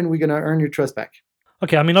better, and we're gonna earn your trust back.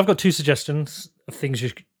 Okay. I mean, I've got two suggestions of things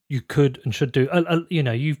you could and should do.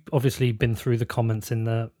 You've obviously been through the comments in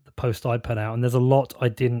the post I put out, and there's a lot I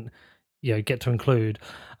didn't get to include.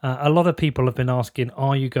 A lot of people have been asking,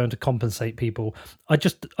 are you going to compensate people?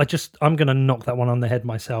 I'm going to knock that one on the head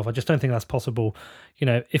myself. I just don't think that's possible.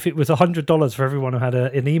 If it was $100 for everyone who had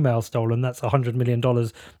an email stolen, that's $100 million.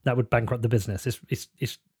 That would bankrupt the business.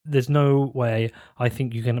 It's there's no way I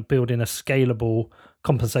think you can build in a scalable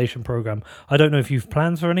compensation program. I don't know if you've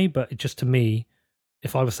plans for any, but just to me,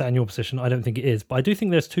 if I was sat in your position, I don't think it is. But I do think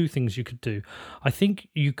there's two things you could do. I think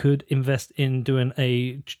you could invest in doing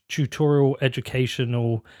a tutorial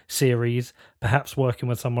educational series, perhaps working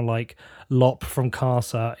with someone like Lop from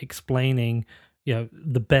Casa, explaining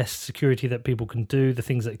the best security that people can do, the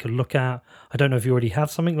things that they could look at. I don't know if you already have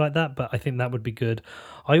something like that, but I think that would be good.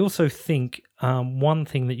 I also think one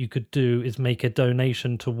thing that you could do is make a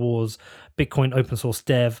donation towards Bitcoin open source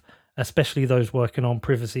dev, especially those working on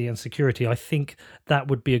privacy and security. I think that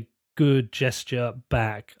would be a good gesture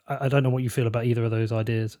back. I don't know what you feel about either of those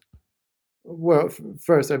ideas. Well,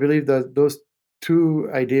 first, I believe that those two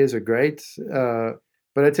ideas are great.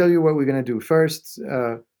 But I tell you what we're going to do. First,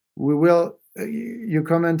 we will. Your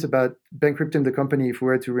comment about bankrupting the company if we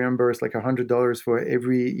were to reimburse like $100 for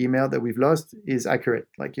every email that we've lost is accurate.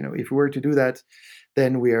 Like, if we were to do that,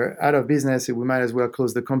 then we are out of business and we might as well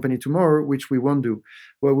close the company tomorrow, which we won't do.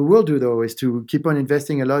 What we will do, though, is to keep on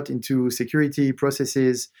investing a lot into security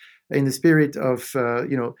processes in the spirit of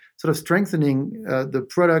sort of strengthening the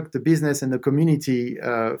product, the business, and the community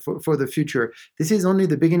for the future. This is only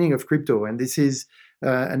the beginning of crypto, and this is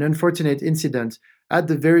an unfortunate incident at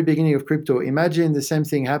the very beginning of crypto. Imagine the same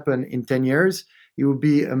thing happen in 10 years. It would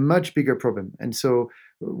be a much bigger problem. And so,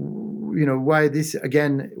 why this,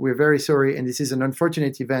 again, we're very sorry, and this is an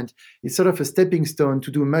unfortunate event. It's sort of a stepping stone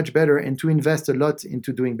to do much better and to invest a lot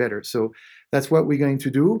into doing better. So that's what we're going to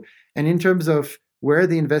do. And in terms of where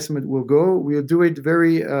the investment will go, we'll do it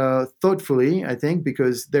very thoughtfully, I think,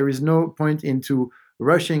 because there is no point into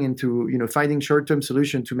rushing into finding short-term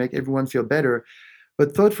solution to make everyone feel better.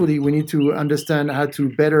 But thoughtfully, we need to understand how to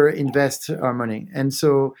better invest our money. And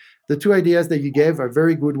so the two ideas that you gave are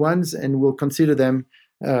very good ones, and we'll consider them,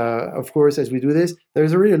 of course, as we do this.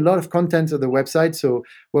 There's already a lot of content on the website. So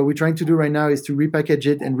what we're trying to do right now is to repackage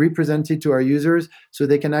it and represent it to our users so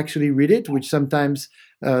they can actually read it, which sometimes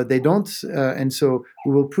they don't. And so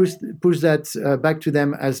we will push that back to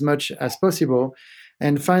them as much as possible.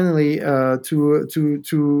 And finally,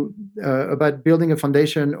 to about building a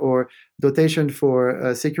foundation or dotation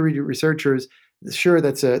for security researchers. Sure,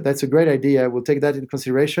 that's a great idea. We'll take that into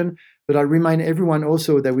consideration. But I'll remind everyone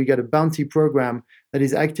also that we got a bounty program that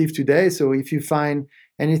is active today. So if you find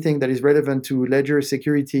anything that is relevant to Ledger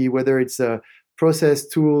security, whether it's process,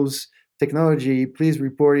 tools, technology, please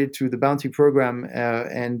report it to the bounty program.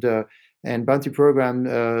 And bounty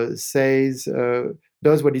program says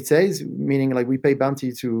does what it says, meaning like we pay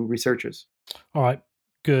bounty to researchers. All right,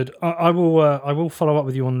 good. I will follow up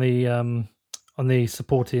with you on the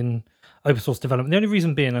supporting open source development. The only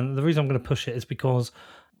reason being, and the reason I'm going to push it, is because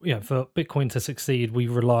for Bitcoin to succeed, we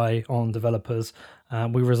rely on developers.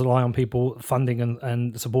 We rely on people funding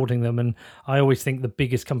and supporting them. And I always think the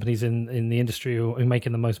biggest companies in the industry who are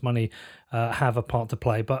making the most money have a part to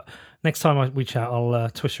play. But next time we chat, I'll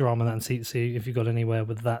twist your arm on that and see if you've got anywhere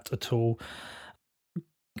with that at all.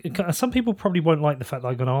 Some people probably won't like the fact that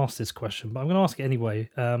I'm going to ask this question, but I'm going to ask it anyway.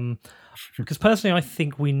 Because personally, I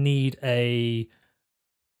think we need a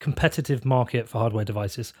competitive market for hardware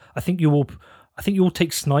devices. I think you all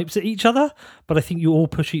take snipes at each other, but I think you all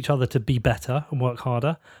push each other to be better and work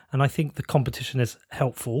harder. And I think the competition is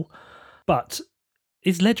helpful. But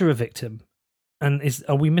is Ledger a victim, and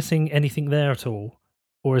are we missing anything there at all,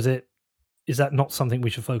 or is that not something we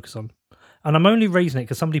should focus on? And I'm only raising it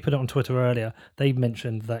because somebody put it on Twitter earlier. They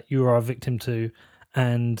mentioned that you are a victim too,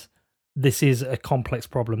 and this is a complex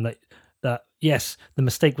problem. That yes, the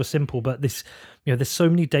mistake was simple, but there's so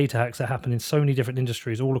many data hacks that happen in so many different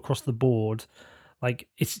industries all across the board. Like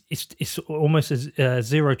it's almost a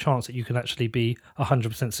zero chance that you can actually be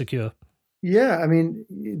 100% secure. Yeah, I mean,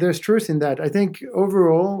 there's truth in that. I think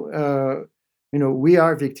overall, we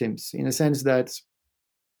are victims in a sense that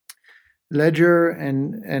Ledger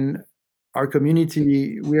and our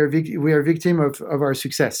community, we are victim of our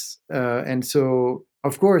success, and so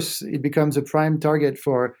of course it becomes a prime target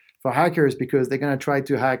for hackers because they're going to try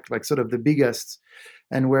to hack like sort of the biggest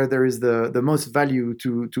and where there is the most value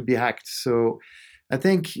to be hacked. So I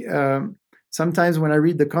think sometimes when I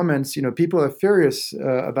read the comments, people are furious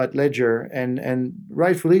about Ledger and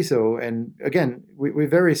rightfully so. And again, we're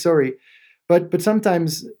very sorry. But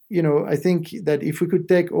sometimes, I think that if we could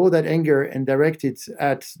take all that anger and direct it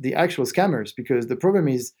at the actual scammers, because the problem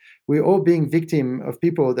is we're all being victim of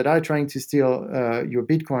people that are trying to steal your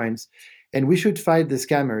bitcoins, and we should fight the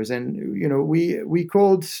scammers. And we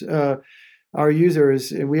called our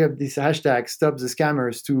users, and we have this hashtag Stop the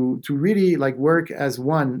Scammers to really like work as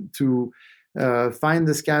one to find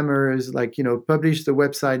the scammers, like publish the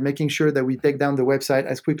website, making sure that we take down the website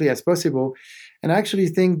as quickly as possible. And I actually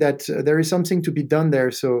think that there is something to be done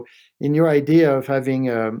there. So in your idea of having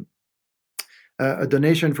a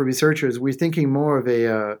donation for researchers, we're thinking more of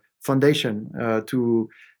a foundation to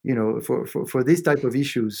for this type of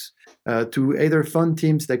issues, to either fund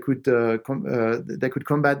teams that could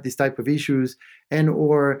combat this type of issues, and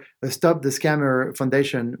or Stop the Scammer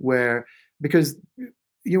Foundation, where because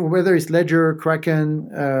whether it's Ledger, Kraken,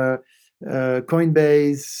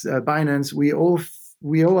 Coinbase, Binance, we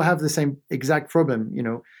all have the same exact problem.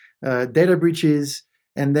 Data breaches,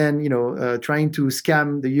 and then trying to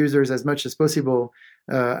scam the users as much as possible,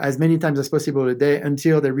 as many times as possible a day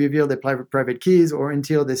until they reveal their private keys or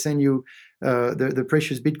until they send you the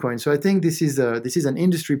precious Bitcoin. So I think this is an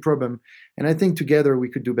industry problem, and I think together we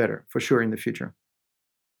could do better for sure in the future.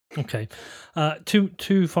 Okay,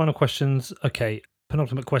 two final questions. Okay,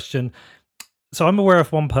 penultimate question. So I'm aware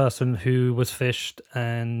of one person who was phished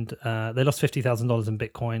and they lost $50,000 in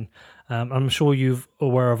Bitcoin. I'm sure you're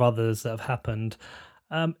aware of others that have happened.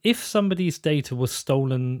 If somebody's data was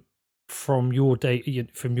stolen from your data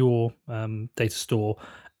data store,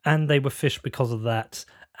 and they were phished because of that,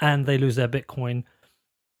 and they lose their Bitcoin,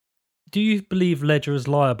 do you believe Ledger is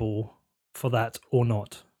liable for that or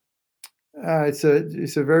not? It's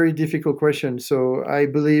a very difficult question. So I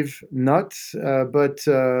believe not, but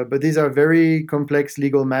these are very complex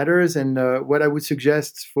legal matters. And what I would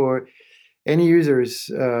suggest for any users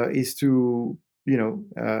is to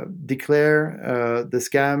declare the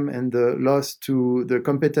scam and the loss to the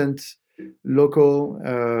competent local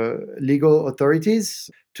legal authorities,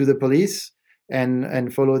 to the police,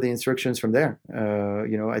 and follow the instructions from there.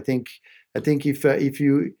 I think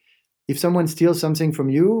if someone steals something from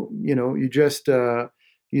you, you just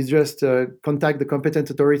contact the competent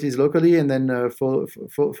authorities locally and then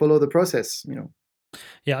follow the process.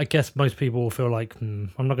 Yeah, I guess most people will feel like,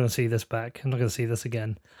 I'm not going to see this back. I'm not going to see this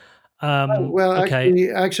again. Well, Okay.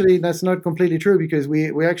 actually, that's not completely true because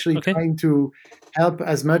we're actually Okay. trying to help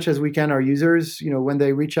as much as we can our users. When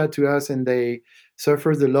they reach out to us and they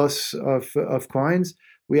suffer the loss of coins,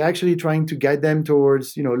 we're actually trying to guide them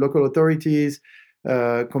towards local authorities,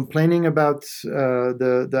 complaining about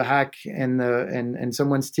the hack and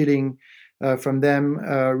someone stealing from them,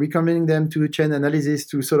 recommending them to chain analysis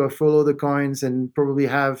to sort of follow the coins and probably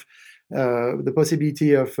have the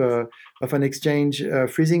possibility of an exchange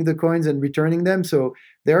freezing the coins and returning them. So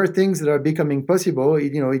there are things that are becoming possible.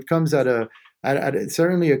 It comes at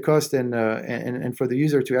certainly a cost and for the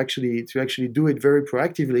user to actually do it very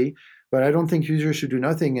proactively. But I don't think users should do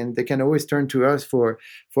nothing, and they can always turn to us for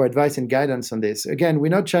advice and guidance on this. Again,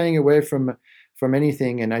 we're not shying away from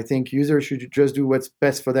anything, and I think users should just do what's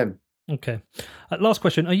best for them. Okay. Last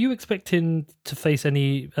question. Are you expecting to face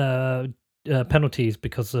any penalties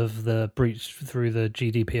because of the breach through the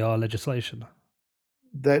GDPR legislation?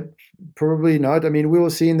 That probably not. I mean, we will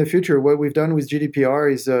see in the future. What we've done with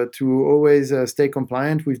GDPR is to always stay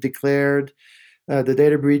compliant. We've declared the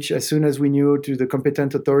data breach as soon as we knew to the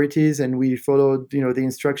competent authorities, and we followed the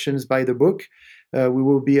instructions by the book. We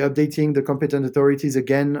will be updating the competent authorities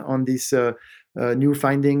again on this new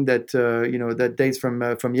finding that that dates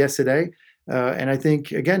from yesterday. And I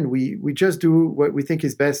think again we just do what we think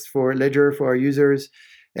is best for Ledger, for our users,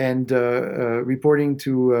 and reporting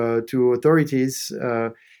to authorities.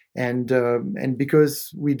 and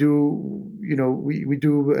because we do, we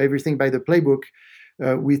do everything by the playbook,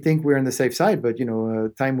 we think we're on the safe side, but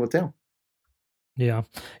time will tell. Yeah.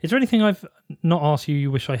 Is there anything I've not asked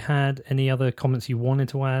you wish I had? Any other comments you wanted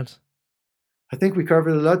to add? I think we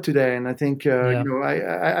covered a lot today, and I think Yeah.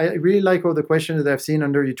 I really like all the questions that I've seen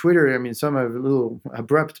under your Twitter. I mean, some are a little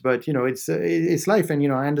abrupt, but it's life,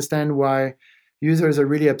 and I understand why users are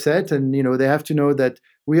really upset, and they have to know that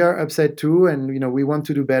we are upset too, and we want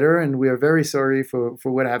to do better, and we are very sorry for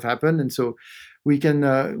what have happened, and so we can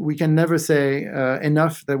never say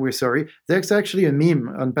enough that we're sorry. There's actually a meme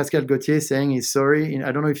on Pascal Gauthier saying he's sorry.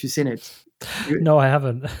 I don't know if you've seen it. No, I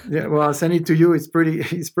haven't. Yeah, well, I'll send it to you. It's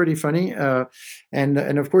pretty funny,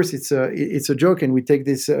 and of course it's a joke, and we take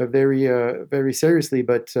this very seriously.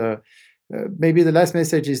 But maybe the last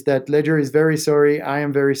message is that Ledger is very sorry. I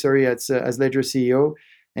am very sorry as Ledger CEO,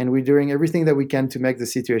 and we're doing everything that we can to make the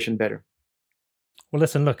situation better. Well,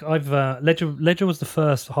 listen, look, I've Ledger was the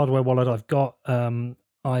first hardware wallet I've got.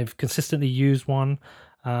 I've consistently used one.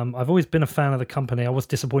 I've always been a fan of the company. I was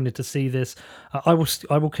disappointed to see this. I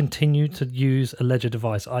will continue to use a Ledger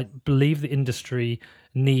device. I believe the industry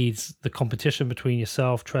needs the competition between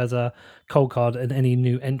yourself, Trezor, Coldcard, and any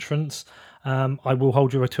new entrants. I will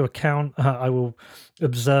hold you to account. I will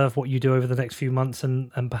observe what you do over the next few months,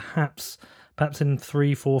 and perhaps in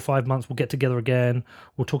 3, 4, 5 months we'll get together again.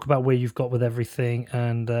 We'll talk about where you've got with everything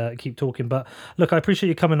and keep talking. But look, I appreciate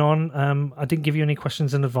you coming on. I didn't give you any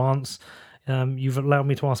questions in advance. You've allowed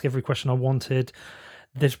me to ask every question I wanted.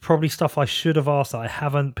 There's probably stuff I should have asked that I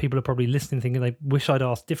haven't. People are probably listening thinking they wish I'd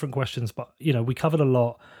asked different questions, but we covered a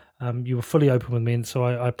lot. You were fully open with me, and so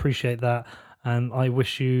I appreciate that. And I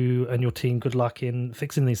wish you and your team good luck in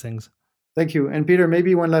fixing these things. Thank you. And Peter,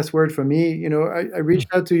 maybe one last word from me. I reached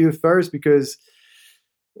out to you first because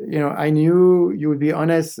I knew you would be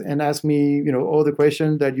honest and ask me, all the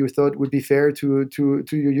questions that you thought would be fair to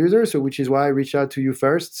your users. So, which is why I reached out to you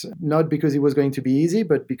first, not because it was going to be easy,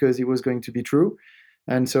 but because it was going to be true.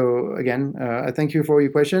 And so, again, I thank you for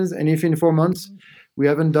your questions. And if in 4 months we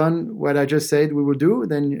haven't done what I just said we will do,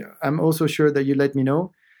 then I'm also sure that you let me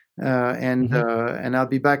know, and I'll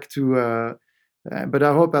be back to. But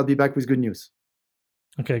I hope I'll be back with good news.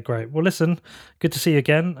 Okay, great. Well, listen, good to see you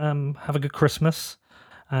again. Have a good Christmas.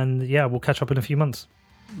 And yeah, we'll catch up in a few months.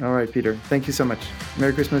 All right, Peter. Thank you so much.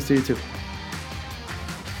 Merry Christmas to you too.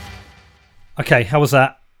 Okay, how was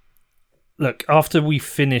that? Look, after we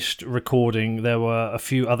finished recording, there were a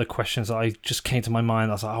few other questions that I just came to my mind.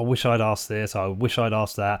 I was like, I wish I'd asked this. I wish I'd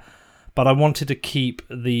asked that. But I wanted to keep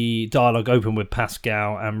the dialogue open with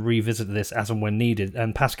Pascal and revisit this as and when needed.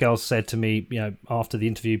 And Pascal said to me, after the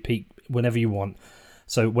interview, Pete, whenever you want.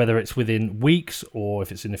 So whether it's within weeks or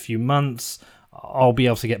if it's in a few months, I'll be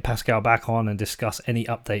able to get Pascal back on and discuss any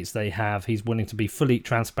updates they have. He's willing to be fully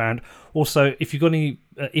transparent. Also, if you've got any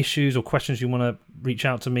issues or questions you want to reach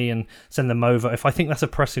out to me and send them over, if I think that's a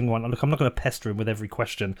pressing one, look, I'm not going to pester him with every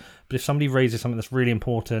question, but if somebody raises something that's really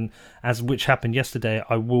important, as which happened yesterday,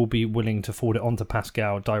 I will be willing to forward it on to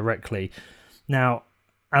Pascal directly. Now,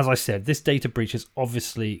 as I said, this data breach is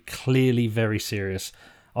obviously clearly very serious.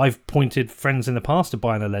 I've pointed friends in the past to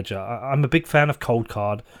buying a Ledger. I'm a big fan of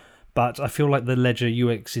Coldcard, but I feel like the Ledger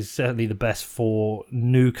UX is certainly the best for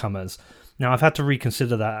newcomers. Now, I've had to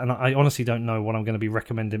reconsider that, and I honestly don't know what I'm going to be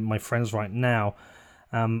recommending my friends right now.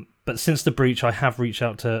 But since the breach, I have reached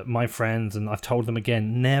out to my friends, and I've told them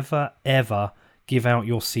again, never, ever give out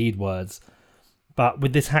your seed words. But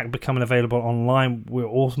with this hack becoming available online, we're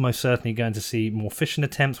almost certainly going to see more phishing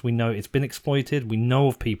attempts. We know it's been exploited. We know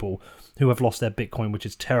of people who have lost their Bitcoin, which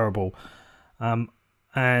is terrible.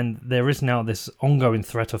 And there is now this ongoing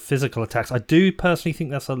threat of physical attacks. I do personally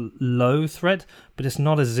think that's a low threat, but it's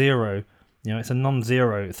not a zero. It's a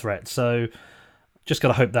non-zero threat. So just got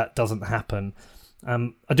to hope that doesn't happen.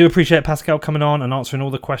 I do appreciate Pascal coming on and answering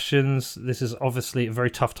all the questions. This is obviously a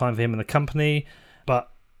very tough time for him and the company.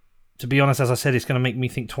 But to be honest, as I said, it's going to make me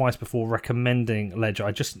think twice before recommending Ledger.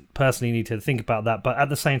 I just personally need to think about that. But at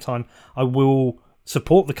the same time, I will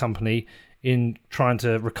support the company in trying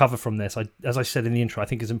to recover from this. As I said in the intro, I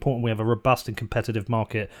think it's important we have a robust and competitive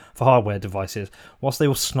market for hardware devices. Whilst they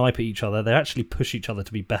all snipe at each other, they actually push each other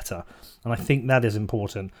to be better. And I think that is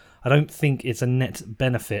important. I don't think it's a net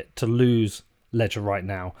benefit to lose Ledger right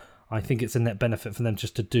now. I think it's a net benefit for them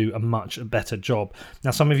just to do a much better job. Now,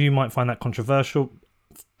 some of you might find that controversial.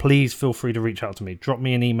 Please feel free to reach out to me. Drop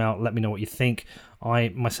me an email. Let me know what you think. I,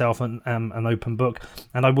 myself, am an open book.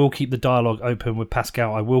 And I will keep the dialogue open with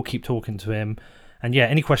Pascal. I will keep talking to him. And yeah,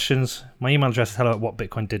 any questions, my email address is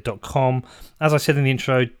hello@whatbitcoindid.com. As I said in the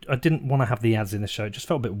intro, I didn't want to have the ads in the show. It just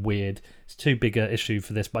felt a bit weird. It's too big an issue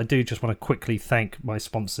for this, but I do just want to quickly thank my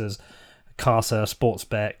sponsors, Casa,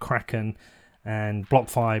 Sportsbet, Kraken, and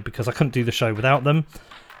BlockFi, because I couldn't do the show without them.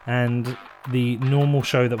 And the normal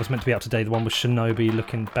show that was meant to be out today, the one with Shinobi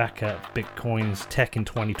looking back at Bitcoin's tech in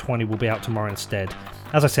 2020, will be out tomorrow instead.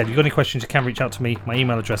 As I said, if you've got any questions, you can reach out to me. My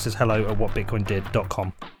email address is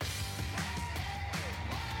hello@whatbitcoindid.com.